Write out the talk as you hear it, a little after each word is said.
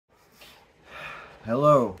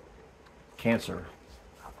Hello, Cancer.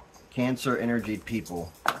 Cancer energy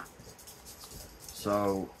people.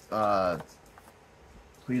 So,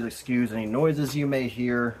 please excuse any noises you may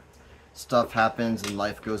hear. Stuff happens and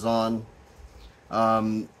life goes on.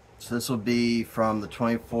 So this will be from the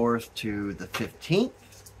 24th to the 15th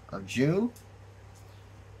of June.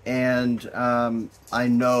 And I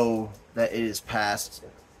know that it is past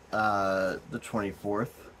the 24th.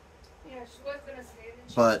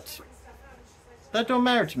 But that don't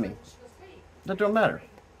matter to me. That don't matter.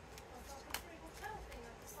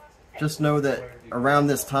 Just know that around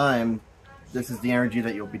this time, this is the energy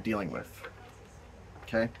that you'll be dealing with.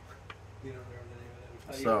 Okay?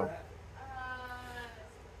 So,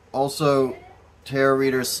 also, tarot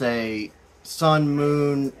readers say Sun,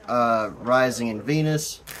 Moon, rising in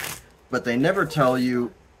Venus, but they never tell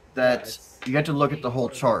you that you have to look at the whole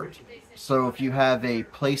chart. So if you have a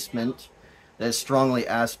placement that is strongly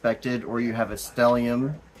aspected, or you have a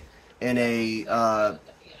stellium in a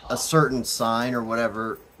certain sign or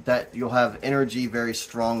whatever, that you'll have energy very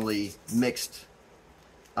strongly mixed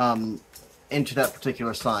into that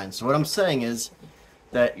particular sign. So what I'm saying is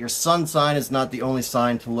that your sun sign is not the only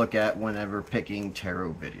sign to look at whenever picking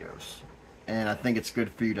tarot videos. And I think it's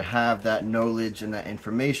good for you to have that knowledge and that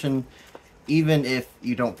information. Even if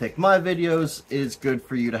you don't pick my videos, it is good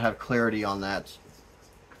for you to have clarity on that.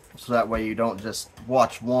 So that way you don't just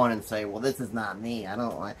watch one and say, well, this is not me. I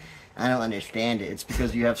don't understand it. It's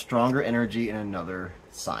because you have stronger energy in another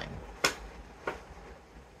sign.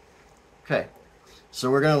 Okay.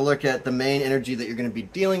 So we're going to look at the main energy that you're going to be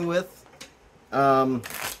dealing with.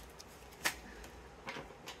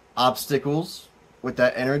 Obstacles with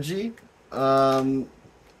that energy.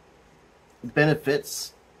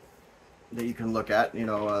 Benefits that you can look at,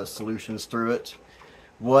 solutions through it.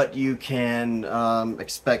 What you can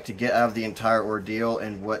expect to get out of the entire ordeal,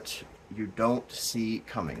 and what you don't see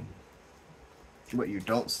coming. What you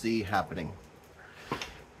don't see happening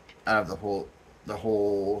out of the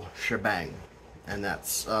whole shebang. And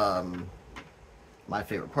that's my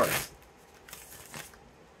favorite part.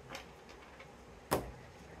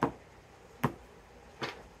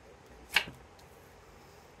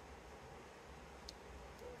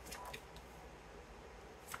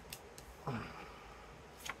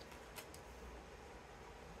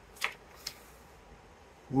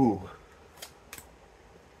 Ooh.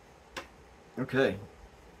 Okay.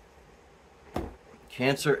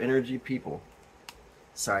 Cancer energy people.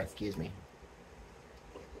 Sorry, excuse me.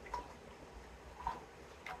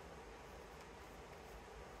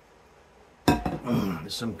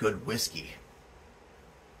 There's some good whiskey.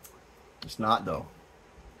 It's not, though.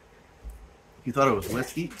 You thought it was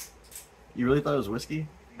whiskey? You really thought it was whiskey?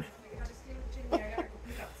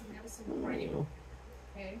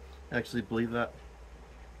 Actually believe that?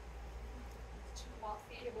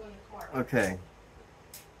 Okay.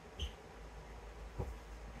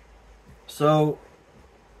 So,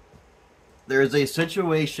 there is a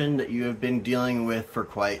situation that you have been dealing with for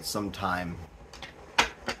quite some time.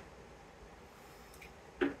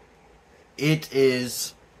 It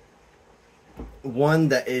is one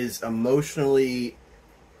that is emotionally...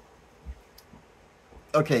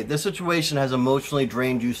 Okay, this situation has emotionally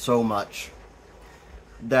drained you so much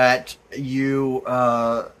that you...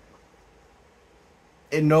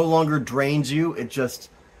 it no longer drains you, it just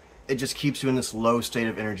keeps you in this low state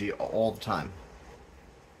of energy all the time.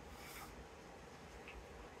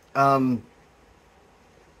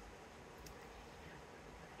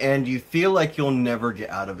 And you feel like you'll never get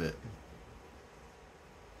out of it.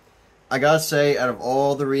 I gotta say, out of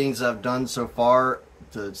all the readings I've done so far,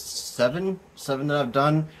 the seven that I've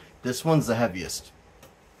done, this one's the heaviest.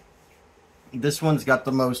 This one's got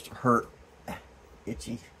the most hurt.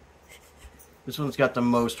 Itchy. This one's got the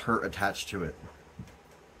most hurt attached to it.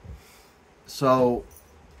 So,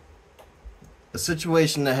 a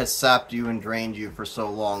situation that has sapped you and drained you for so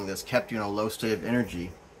long, that's kept you in a low state of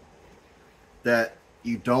energy, that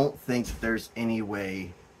you don't think that there's any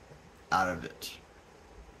way out of it.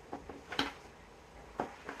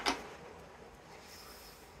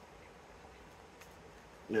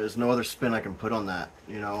 There's no other spin I can put on that,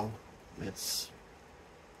 It's...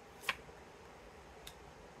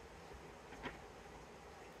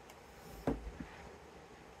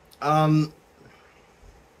 I'm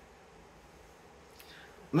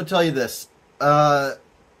gonna tell you this. I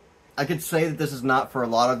could say that this is not for a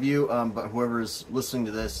lot of you, but whoever's listening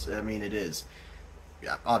to this, I mean, it is.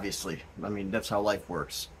 Yeah, obviously. I mean, that's how life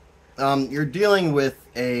works. You're dealing with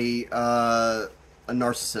a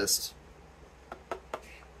narcissist.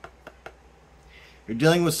 You're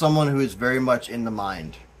dealing with someone who is very much in the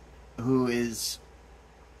mind, who is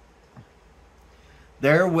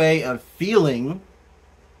Their way of feeling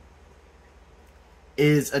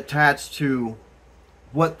is attached to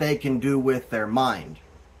what they can do with their mind.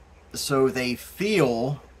 So they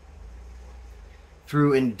feel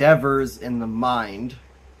through endeavors in the mind.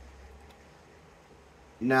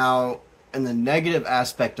 Now, and the negative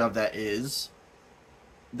aspect of that is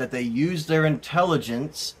that they use their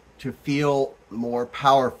intelligence to feel more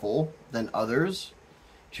powerful than others,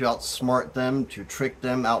 to outsmart them, to trick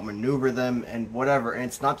them, outmaneuver them, and whatever. And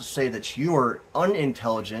it's not to say that you are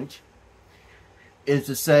unintelligent. It's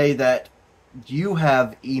to say that you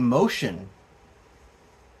have emotion.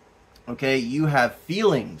 Okay, you have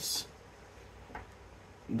feelings.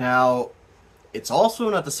 Now, it's also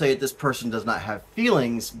not to say that this person does not have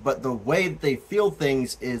feelings, but the way that they feel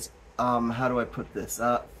things is, how do I put this?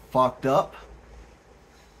 Fucked up.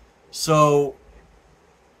 So,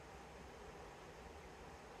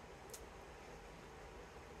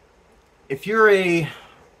 if you're a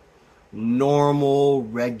normal,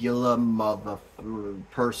 regular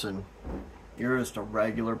person, you're just a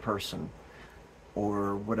regular person,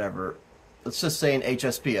 or whatever. Let's just say an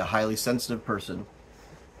HSP, a highly sensitive person.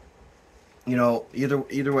 You know,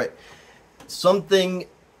 either way, something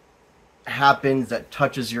happens that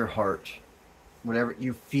touches your heart. Whatever,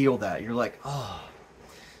 you feel that. You're like, oh.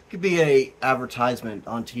 It could be a advertisement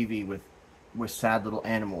on TV with sad little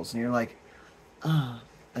animals. And you're like, ah,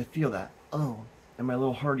 I feel that. Oh, in my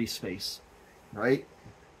little hearty space. Right?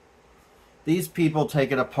 These people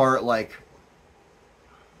take it apart like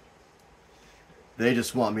they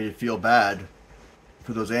just want me to feel bad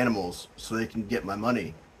for those animals so they can get my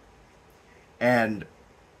money. And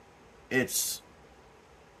it's,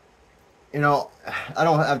 you know, I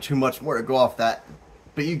don't have too much more to go off that,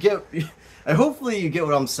 but you get, hopefully you get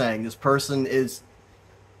what I'm saying. This person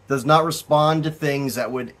does not respond to things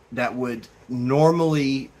that would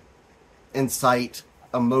normally incite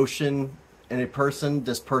emotion in a person.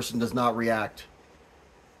 This person does not react.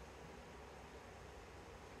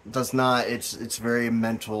 Does not. It's very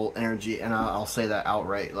mental energy, and I'll say that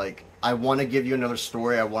outright. Like, I want to give you another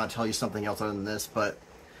story. I want to tell you something else other than this, but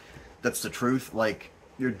that's the truth. Like,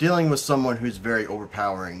 you're dealing with someone who's very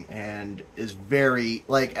overpowering and is very,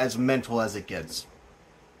 like, as mental as it gets.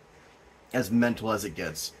 As mental as it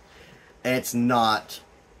gets. And it's not,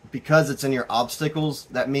 because it's in your obstacles,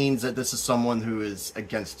 that means that this is someone who is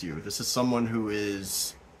against you. This is someone who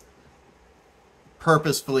is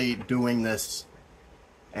purposefully doing this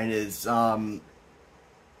and is,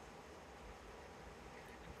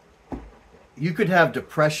 you could have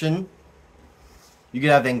depression, you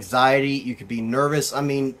could have anxiety, you could be nervous. I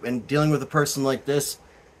mean, and dealing with a person like this,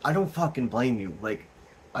 I don't fucking blame you. Like,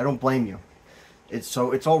 I don't blame you. It's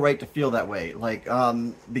all right to feel that way. Like,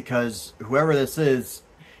 because whoever this is,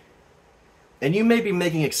 and you may be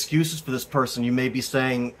making excuses for this person. You may be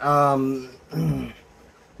saying,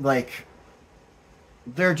 like,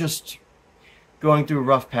 they're just going through a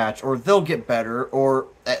rough patch, or they'll get better, or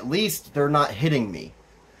at least they're not hitting me.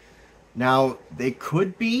 Now, they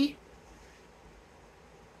could be.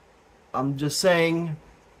 I'm just saying,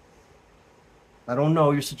 I don't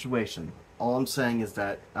know your situation. All I'm saying is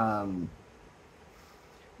that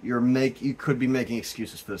you could be making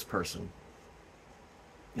excuses for this person.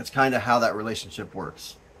 It's kind of how that relationship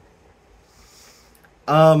works.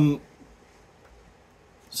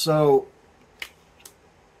 So,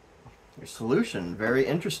 your solution, very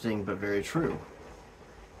interesting, but very true.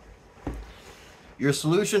 Your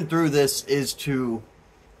solution through this is to,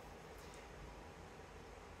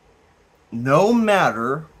 no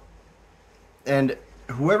matter, and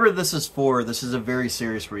whoever this is for, this is a very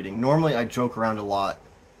serious reading. Normally I joke around a lot,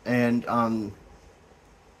 and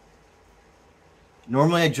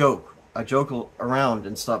normally I joke around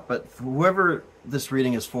and stuff, but whoever this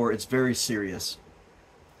reading is for, it's very serious.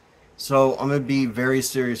 So I'm going to be very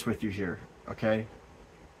serious with you here, okay?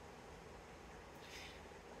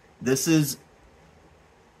 This is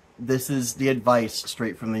the advice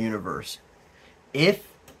straight from the universe. If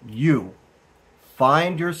you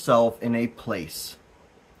find yourself in a place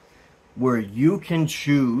where you can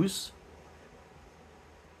choose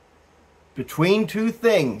between two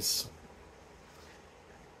things,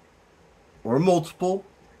 or multiple,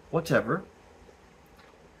 whatever,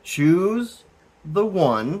 choose the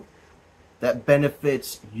one that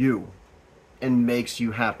benefits you and makes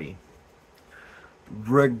you happy.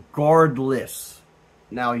 Regardless.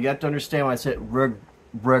 Now, you have to understand when I said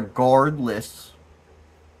regardless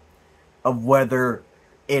of whether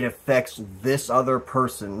it affects this other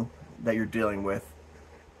person that you're dealing with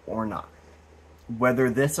or not. Whether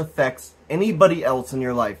this affects anybody else in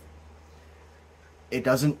your life, it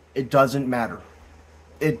doesn't matter.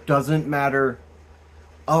 It doesn't matter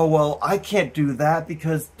oh, well, I can't do that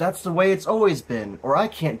because that's the way it's always been. Or I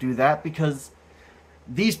can't do that because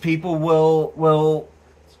these people will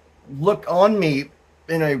look on me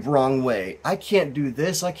in a wrong way. I can't do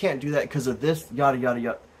this. I can't do that because of this. Yada, yada,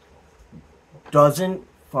 yada. Doesn't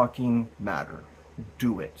fucking matter.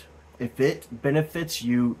 Do it. If it benefits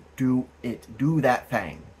you, do it. Do that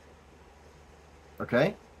thing.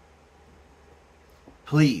 Okay?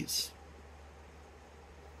 Please.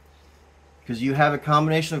 Because you have a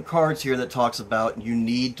combination of cards here that talks about you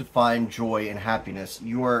need to find joy and happiness.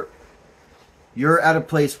 You're at a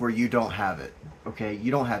place where you don't have it. Okay?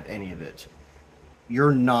 You don't have any of it.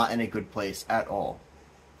 You're not in a good place at all.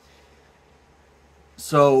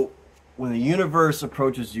 So, when the universe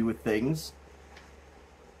approaches you with things,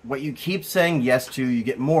 what you keep saying yes to, you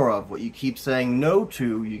get more of. What you keep saying no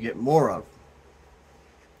to, you get more of.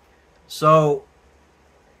 So,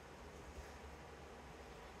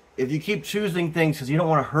 if you keep choosing things because you don't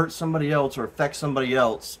want to hurt somebody else or affect somebody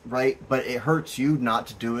else, right, but it hurts you not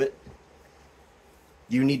to do it,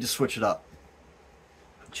 you need to switch it up.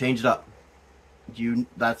 Change it up.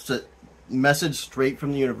 That's a message straight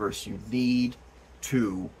from the universe. You need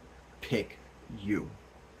to pick you.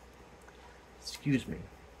 Excuse me.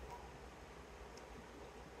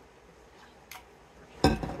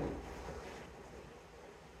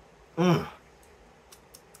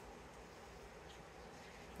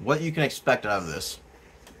 What you can expect out of this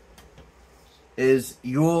is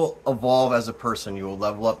you'll evolve as a person. You will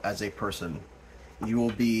level up as a person. You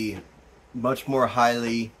will be much more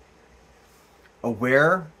highly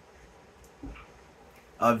aware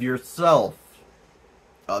of yourself.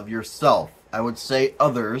 I would say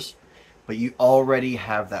others, but you already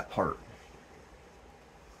have that part.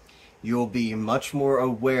 You'll be much more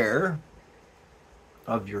aware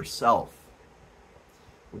of yourself,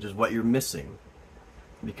 which is what you're missing,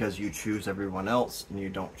 because you choose everyone else and you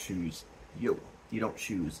don't choose you. You don't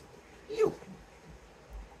choose you.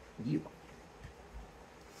 You.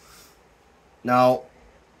 Now,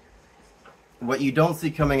 what you don't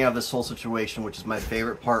see coming out of this whole situation, which is my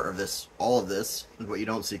favorite part of this, all of this, is what you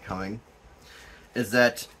don't see coming, is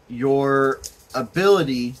that your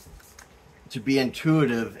ability to be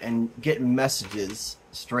intuitive and get messages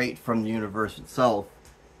straight from the universe itself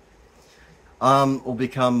will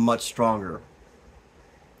become much stronger.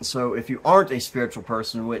 So if you aren't a spiritual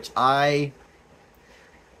person, which we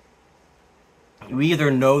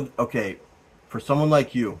either know, okay, for someone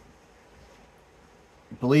like you,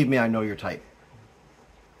 believe me, I know your type.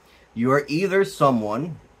 You are either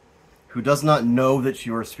someone who does not know that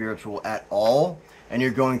you are spiritual at all, and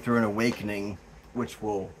you're going through an awakening which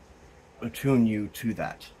will attune you to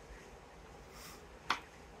that.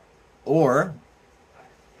 Or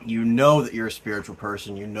you know that you're a spiritual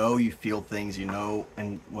person, you know you feel things, you know,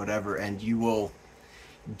 and whatever, and you will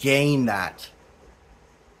gain that.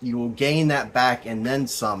 You will gain that back and then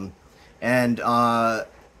some, and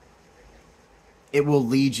it will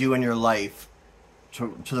lead you in your life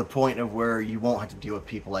to the point of where you won't have to deal with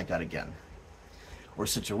people like that again, or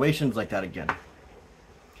situations like that again.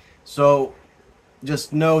 So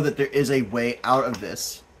just know that there is a way out of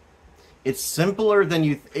this. It's simpler than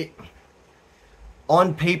you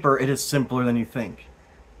on paper, it is simpler than you think.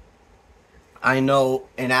 I know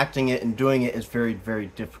enacting it and doing it is very, very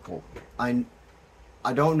difficult. I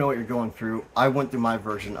don't know what you're going through. I went through my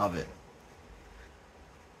version of it.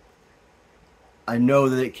 I know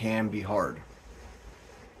that it can be hard.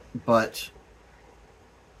 But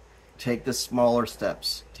take the smaller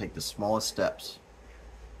steps. Take the smallest steps.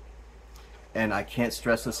 And I can't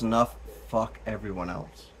stress this enough. Fuck everyone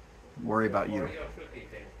else. Worry about you.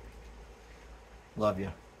 Love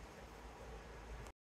you.